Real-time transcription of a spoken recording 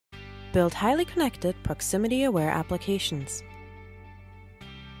Build highly connected, proximity-aware applications.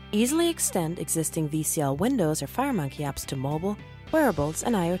 Easily extend existing VCL Windows or FireMonkey apps to mobile, wearables,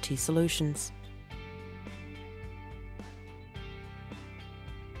 and IoT solutions.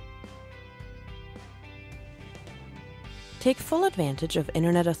 Take full advantage of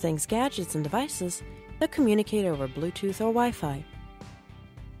Internet of Things gadgets and devices that communicate over Bluetooth or Wi-Fi.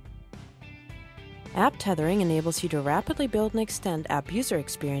 App tethering enables you to rapidly build and extend app user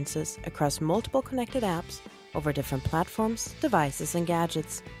experiences across multiple connected apps over different platforms, devices, and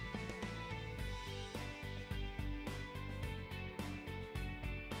gadgets.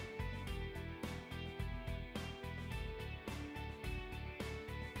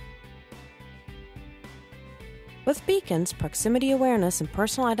 With beacons, proximity awareness and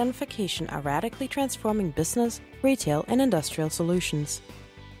personal identification are radically transforming business, retail, and industrial solutions.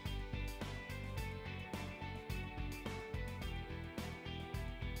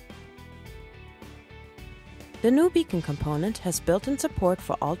 The new beacon component has built-in support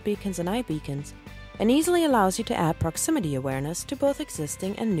for AltBeacons and iBeacons and easily allows you to add proximity awareness to both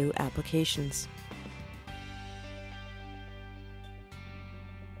existing and new applications.